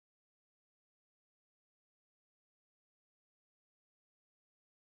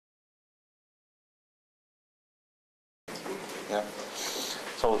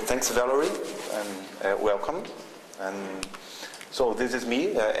So thanks, Valerie, and welcome. And so this is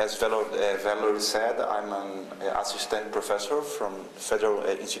me. As Valerie said, I'm an assistant professor from Federal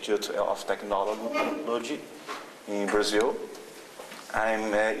Institute of Technology in Brazil.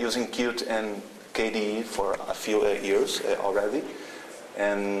 I'm using Qt and KDE for a few years already,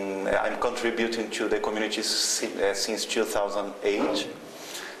 and I'm contributing to the community since 2008.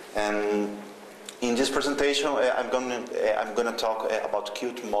 And in this presentation, I'm gonna talk about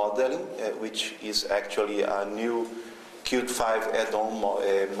QtModeling, which is actually a new Qt 5 add-on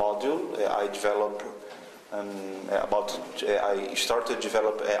module I developed I started to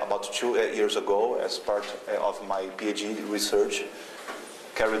develop about 2 years ago as part of my PhD research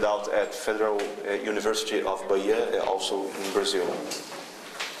carried out at Federal University of Bahia, also in Brazil.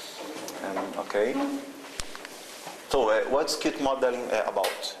 Okay. So what's QtModeling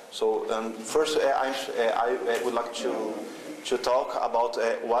about? So first, I would like to talk about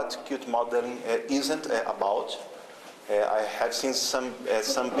what QtModeling isn't about. I have seen some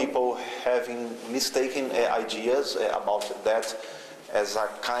people having mistaken ideas about that as a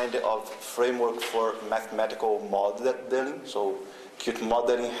kind of framework for mathematical modeling. So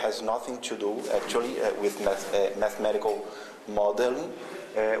QtModeling has nothing to do actually with mathematical modeling.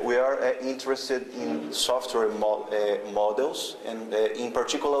 We are interested in software models, and in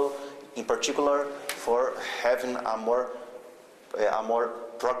particular for having a more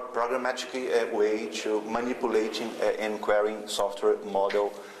programmatic way to manipulating and querying software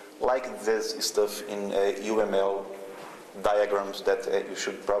model, like this stuff in UML diagrams that you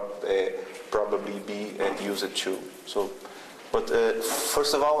should probably be used to. So, but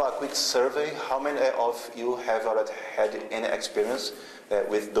first of all, a quick survey. How many of you have already had any experience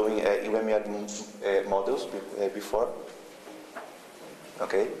with doing UML models before?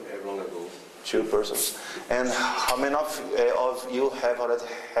 Okay. Long ago. 2 persons. And how many of you have already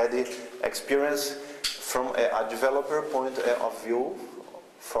had experience from a developer point of view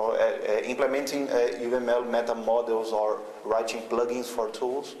for implementing UML metamodels or writing plugins for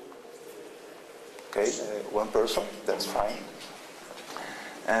tools? Okay, 1 person, that's fine.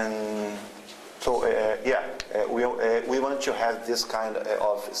 And so, we want to have this kind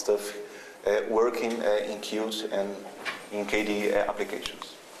of stuff working in Qt and in KDE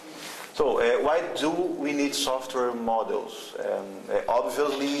applications. So, why do we need software models?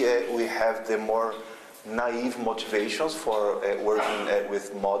 Obviously, we have the more naive motivations for working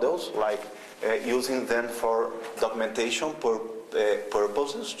with models, like using them for documentation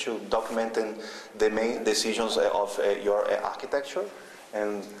purposes, to document the main decisions of your architecture,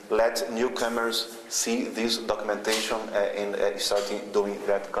 and let newcomers see this documentation and starting doing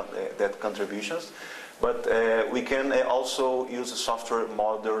that contributions. But we can also use software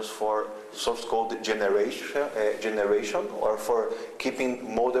models for source code generation or for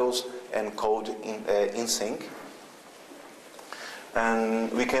keeping models and code in sync.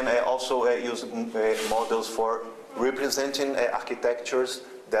 And we can also use models for representing architectures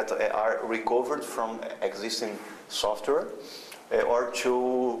that are recovered from existing software, or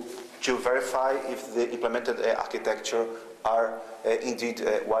to verify if the implemented architecture are indeed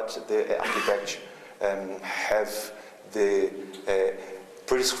what the architect have the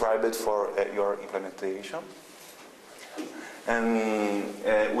prescribed for your implementation. And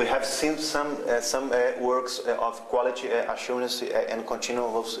we have seen some works of quality assurance and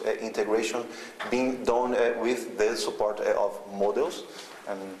continuous integration being done with the support of models,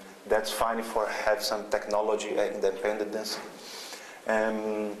 and that's fine for have some technology independence.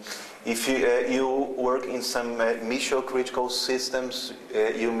 If you work in some mission critical systems,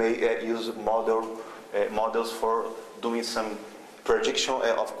 you may use models for doing some prediction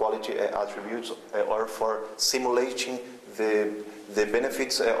of quality attributes, or for simulating the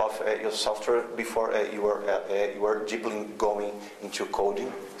benefits of your software before you are deeply going into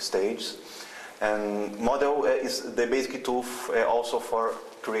coding stage. And model is the basic tool also for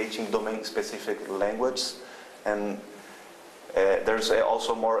creating domain-specific languages, and there's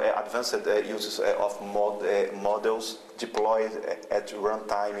also more advanced uses of models deployed at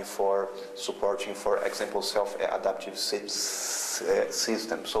runtime for supporting, for example, self-adaptive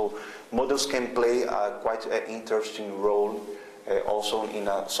systems. So models can play a quite interesting role also in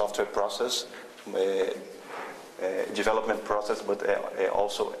a software process, development process, but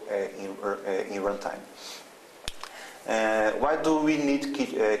also in runtime. Why do we need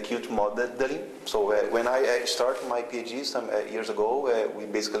QtModeling? So when I started my PhD some years ago, we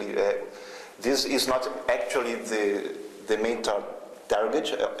basically, this is not actually the main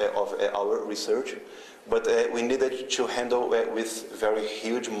target of our research, but we needed to handle with very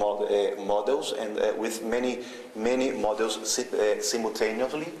huge models and with many models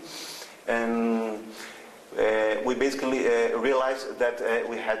simultaneously. And we basically realized that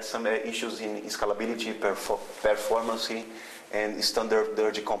we had some issues in scalability, performance, and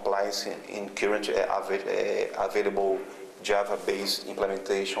standard compliance in current available Java-based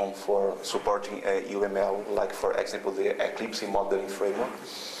implementation for supporting UML, like for example the Eclipse modeling framework.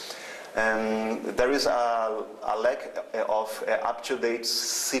 And there is a lack of up-to-date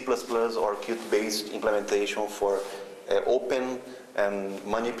C++ or Qt-based implementation for open and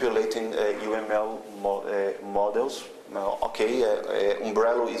manipulating UML models.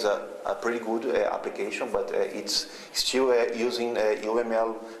 Umbrello is a pretty good application, but it's still using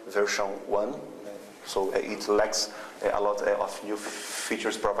UML version 1, so it lacks a lot of new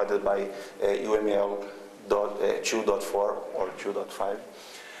features provided by UML 2.4 or 2.5.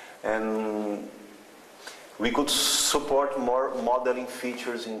 And we could support more modeling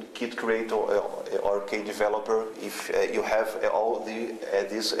features in QtCreator or KDevelop if you have all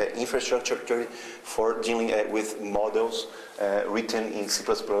this infrastructure for dealing with models written in C++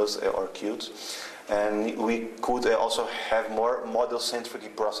 or Qt. And we could also have more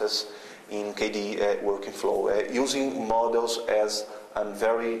model-centric process in KDE working flow, using models as a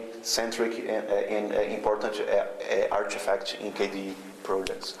very centric and important artifact in KDE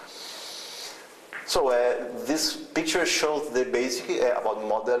projects. So this picture shows the basic about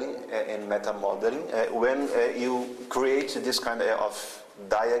modeling and metamodeling. When you create this kind of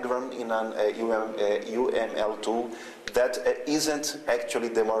diagram in an UML tool, that isn't actually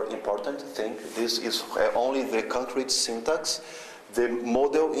the more important thing. This is only the concrete syntax. The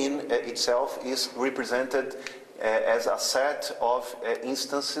model in itself is represented as a set of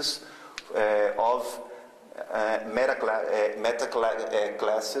instances of meta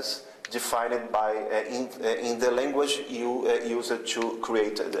classes defined by in the language you use it to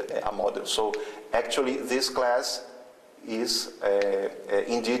create a model. So actually this class is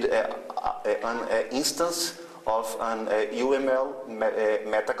indeed an instance of an UML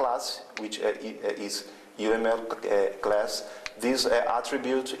meta class, which is UML class. This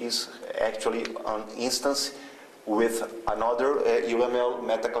attribute is actually an instance with another UML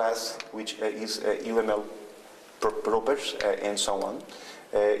meta class, which is UML properties and so on.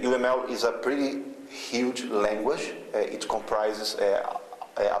 UML is a pretty huge language. It comprises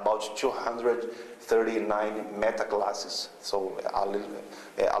about 239 meta classes, so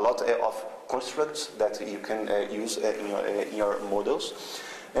a lot of constructs that you can use in your models.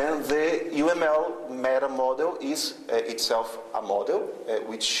 And the UML meta model is itself a model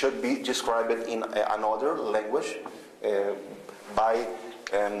which should be described in another language by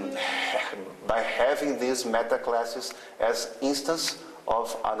having these meta classes as instance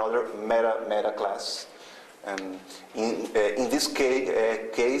of another meta class. And in this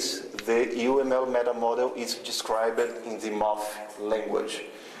case, the UML meta model is described in the MOF language,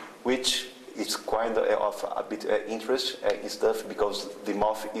 which is kind of a bit interesting stuff because the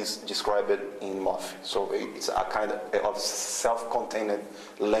MOF is described in MOF. So it's a kind of self-contained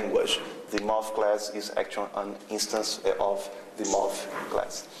language. The MOF class is actually an instance of the MOF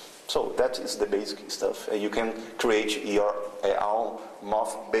class. So that is the basic stuff. You can create your own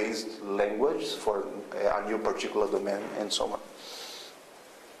MOF-based language for a new particular domain and so on.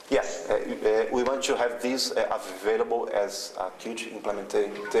 Yeah, we want to have this available as a Qt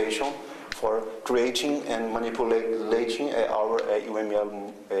implementation for creating and manipulating our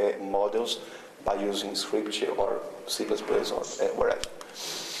UML models by using script or C++ or wherever.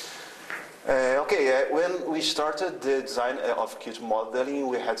 When we started the design of QtModeling,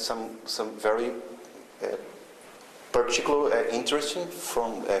 we had some very particular interesting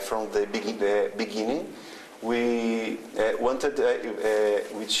from the beginning. We wanted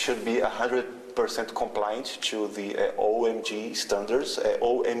which should be 100% compliant to the OMG standards.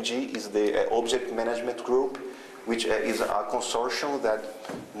 OMG is the Object Management Group, which is a consortium that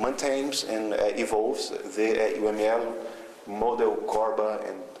maintains and evolves the UML model, Corba,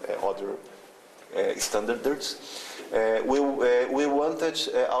 and other standards. We wanted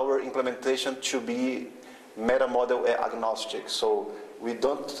our implementation to be metamodel agnostic, so we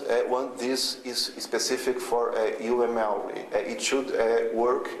don't want this is specific for UML. It should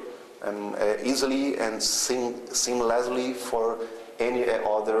work easily and seamlessly for any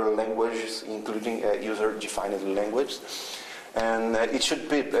other languages, including user-defined language. And it should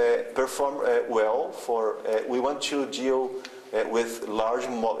be perform well for, we want to deal with large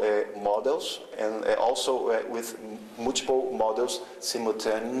models and also with multiple models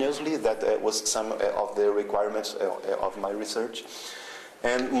simultaneously. That was some of the requirements of my research.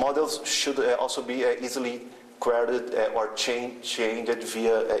 And models should also be easily queried or changed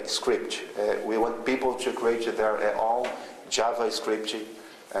via a script. We want people to create their own JavaScript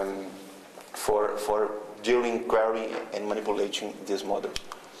for dealing, querying, and manipulating this model.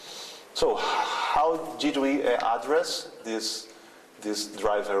 So how did we address this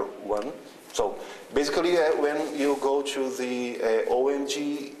driver one? So basically, when you go to the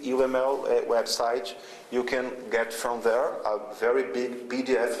OMG UML website, you can get from there a very big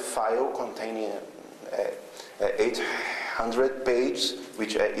PDF file containing 800 pages,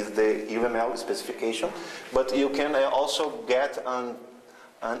 which is the UML specification. But you can also get an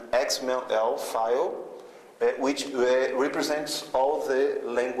XML file, which represents all the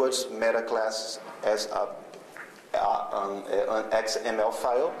language meta classes as an XML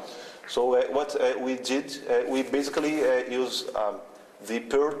file. So what we did, we basically use the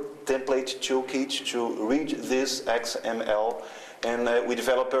per template toolkit to read this XML, and we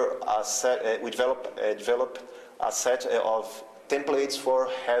develop a set of templates for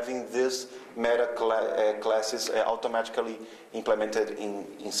having these meta classes automatically implemented in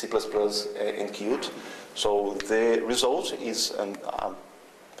C++ and Qt. So the result is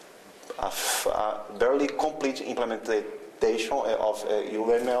a barely complete implementation of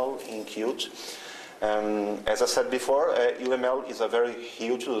UML in Qt. As I said before, UML is a very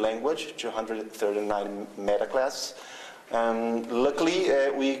huge language, 239 meta classes. Luckily,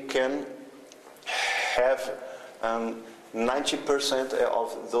 we can have 90%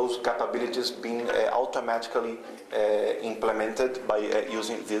 of those capabilities being automatically implemented by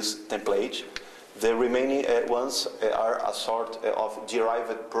using this template. The remaining ones are a sort of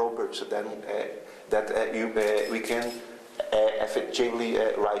derived properties that we can effectively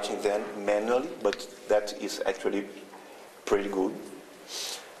writing them manually, but that is actually pretty good.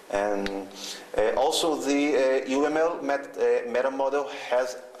 And also the UML meta model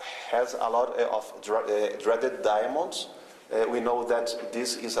has a lot of dreaded diamonds. We know that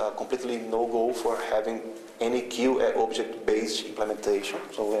this is a completely no-go for having any Q object-based implementation.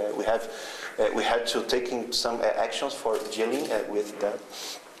 So we had to take in some actions for dealing with that.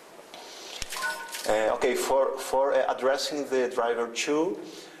 Okay, for addressing the driver 2,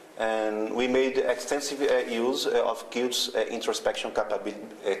 and we made extensive use of Qt's introspection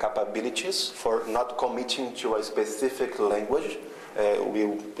capabilities for not committing to a specific language.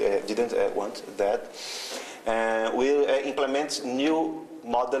 We didn't want that. We'll implement new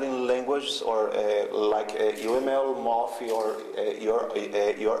modeling languages or like UML, Morph, or your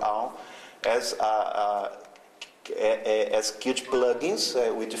own as Qt plugins.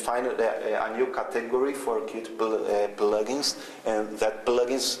 We defined a new category for Qt plugins, and that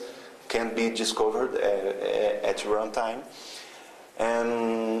plugins can be discovered at runtime.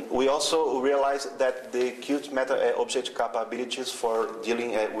 And we also realized that the Qt meta object capabilities for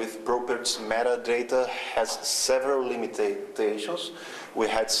dealing with properties metadata has several limitations. We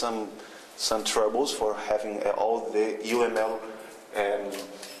had some troubles for having all the UML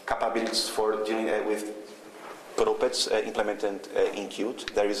capabilities for dealing with properties implemented in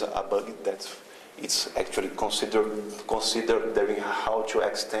Qt. There is a bug that it's actually considering how to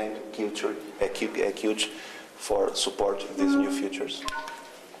extend Qt for support these new features.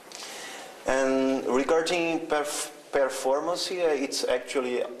 And regarding performance, it's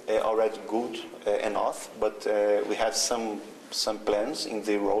actually already good enough, but we have some plans in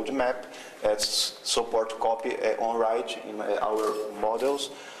the roadmap that support copy on write in our models,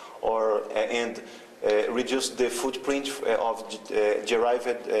 and reduce the footprint of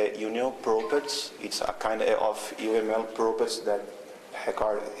derived union properties. It's a kind of UML properties that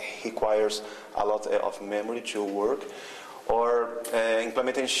requires a lot of memory to work, or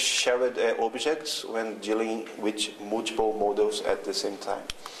implementing shared objects when dealing with multiple models at the same time.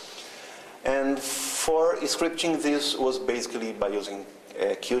 And for scripting, this was basically by using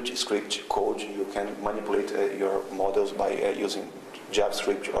Qt script code. You can manipulate your models by using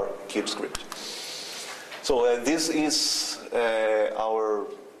JavaScript or Qt script. So this is our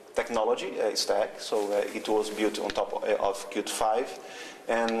technology stack. So it was built on top of Qt 5,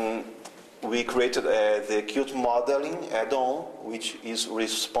 and we created the QtModeling add-on, which is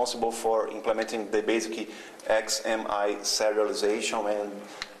responsible for implementing the basic XMI serialization and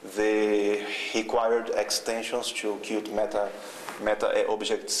the required extensions to Qt meta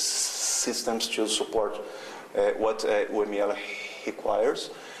object systems to support what UML requires.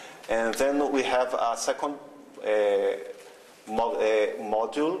 And then we have a second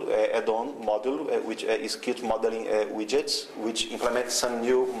module, add-on module, which is QtModeling widgets, which implements some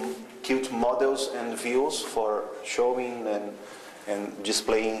new Qt models and views for showing and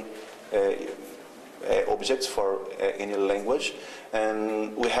displaying objects for any language.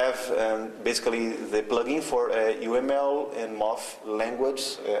 And we have basically the plugin for UML and MOF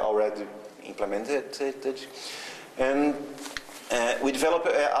language already implemented. And we developed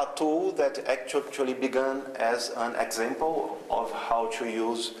a tool that actually began as an example of how to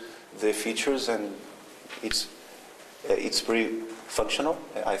use the features, and it's pretty functional.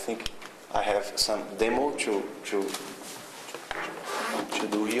 I think I have some demo to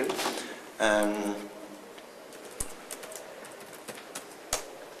do here.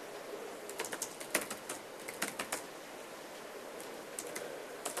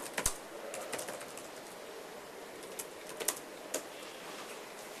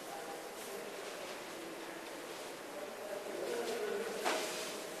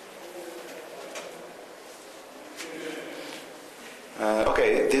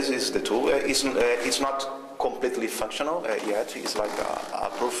 Okay, this is the tool. It's not completely functional yet. It's like a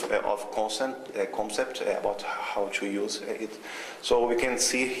proof of concept about how to use it. So we can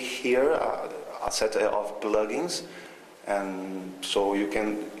see here a set of plugins, and so you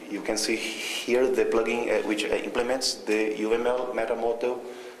can see here the plugin which implements the UML metamodel,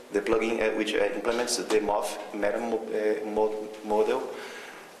 the plugin which implements the MOF metamodel,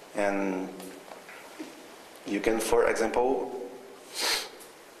 and you can, for example,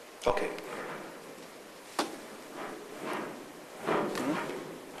 okay.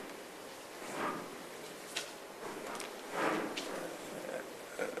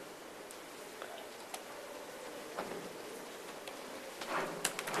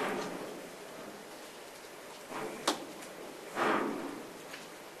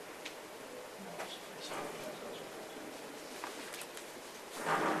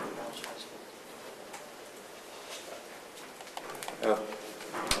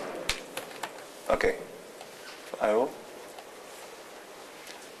 Okay, I will.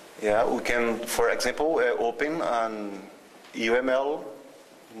 Yeah, we can, for example, open an UML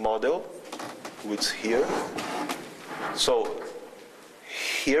model, which is here. So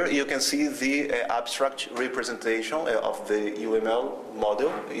here you can see the abstract representation of the UML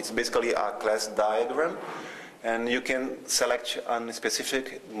model. It's basically a class diagram, and you can select on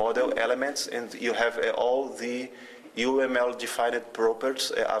specific model elements, and you have all the UML defined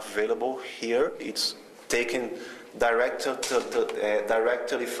properties available here. It's taken directly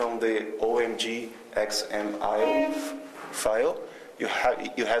from the OMG XML file. You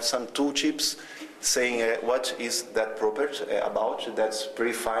have some tooltips saying what is that property about. That's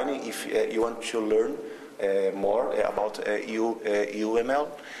pretty fine if you want to learn more about UML.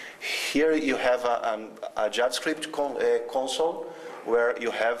 Here you have a JavaScript console where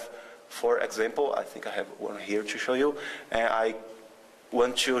you have, for example, I think I have one here to show you. I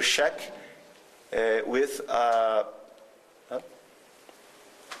want to check with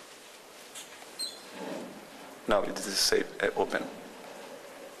no, this is save open.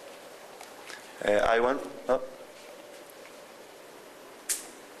 I want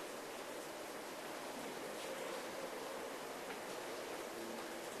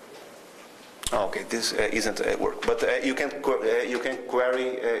okay, this isn't work, but you can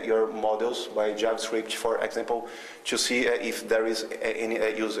query your models by JavaScript, for example, to see if there is any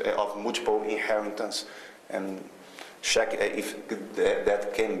use of multiple inheritance, and check if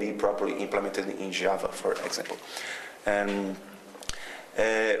that can be properly implemented in Java, for example. And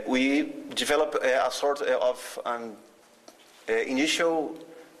we develop a sort of an initial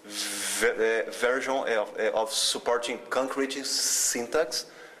version of supporting concrete syntax.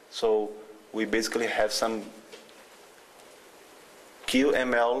 So we basically have some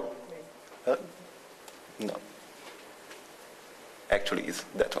QML. No, actually, it's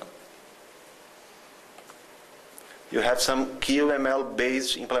that one. You have some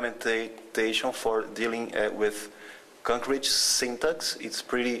QML-based implementation for dealing with concrete syntax. It's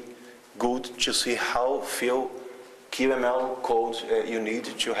pretty good to see how few QML code you need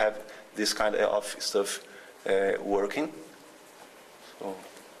to have this kind of stuff working. So,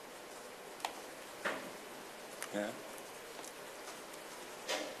 yeah.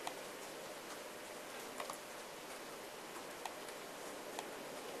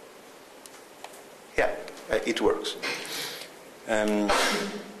 Yeah, it works.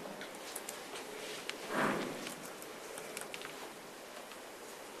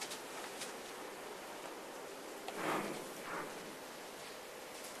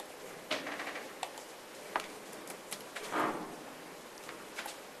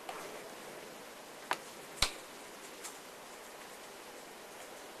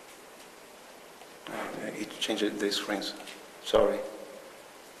 It changed the screens. Sorry.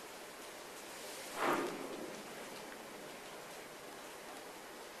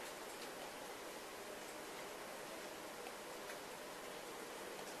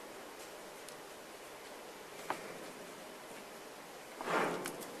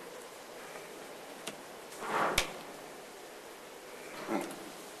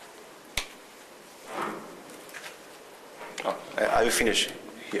 I will finish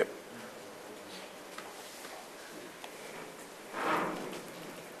here.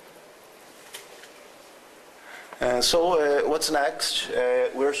 So what's next?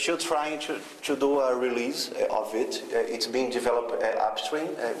 We're still trying to do a release of it. It's being developed upstream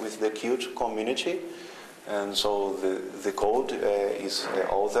with the Qt community, and so the code is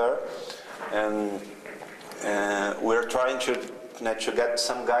all there. And we're trying to get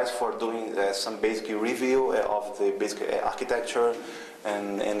some guys for doing some basic review of the basic architecture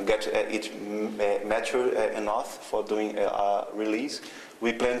and get it mature enough for doing a release.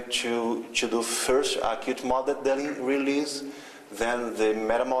 We plan to do first a QtModeling release, then the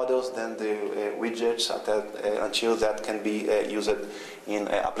metamodels, then the widgets until that can be used in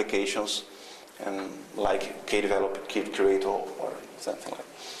applications and like KDevelop, QtCreator or something like that.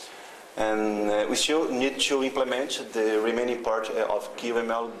 And we still need to implement the remaining part of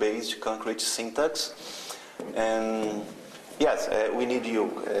QML-based concrete syntax. And yes, we need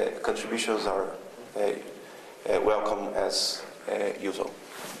you. Contributions are welcome as usual.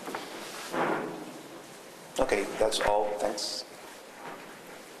 Okay, that's all. Thanks.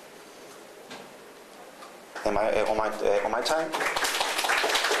 Am I on my time?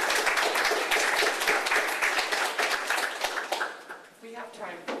 We have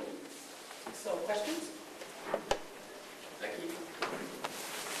time. So, questions? Thank you.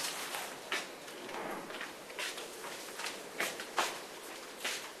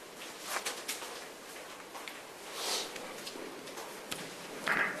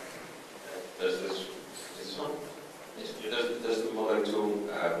 Does the modeling tool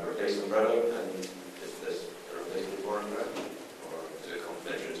replace Umbrello, and is this a replacement for Umbrello, or is it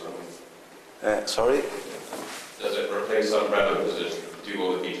complementary to something? Sorry? Does it replace Umbrello? Does it do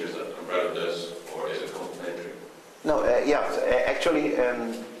all the features that Umbrello does, or is it complementary? No, yeah, actually,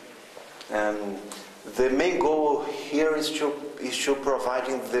 the main goal here is to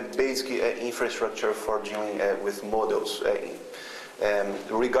providing the basic infrastructure for dealing with models.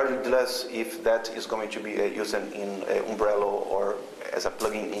 Regardless if that is going to be used in Umbrello or as a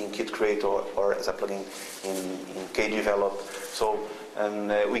plugin in QtCreator or as a plugin in KDevelop. So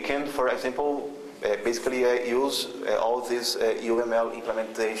we can, for example, basically use all this UML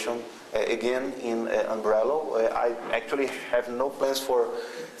implementation again in Umbrello. I actually have no plans for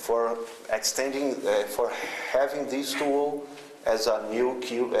extending, for having this tool as a new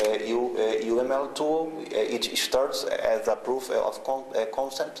UML tool. It starts as a proof of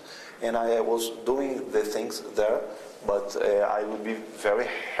concept, and I was doing the things there, but I would be very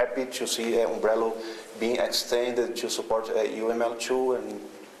happy to see Umbrello being extended to support UML2 and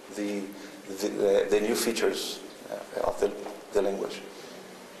the new features of the language.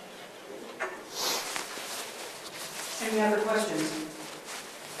 Any other questions?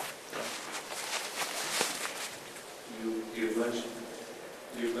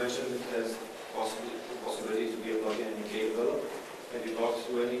 You've mentioned it as possibility to be a plugin in KDevelop. Have you talked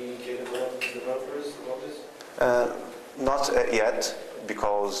to any KDevelop developers about this? Not yet,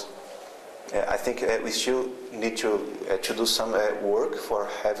 because I think we still need to do some work for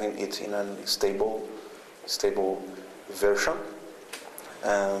having it in a stable version.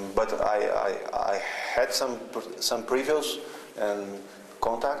 But I had some previous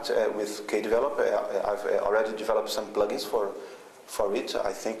contact with KDevelop. I've already developed some plugins for it,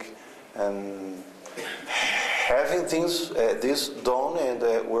 I think. And having this done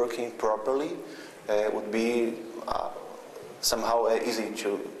and working properly would be somehow easy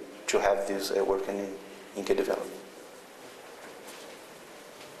to have this working in KDevelop.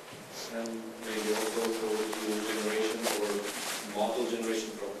 And maybe also to generation or model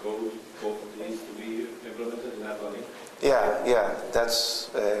generation from code needs to be implemented in that plugin. Yeah,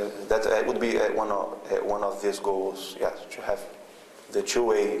 that would be one of these goals. Yeah, to have the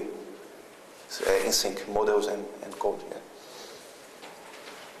two-way in sync models and code. Yeah.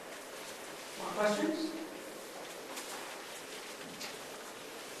 More questions?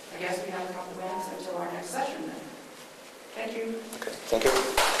 I guess we have a couple minutes until our next session then. Thank you. Okay, thank you.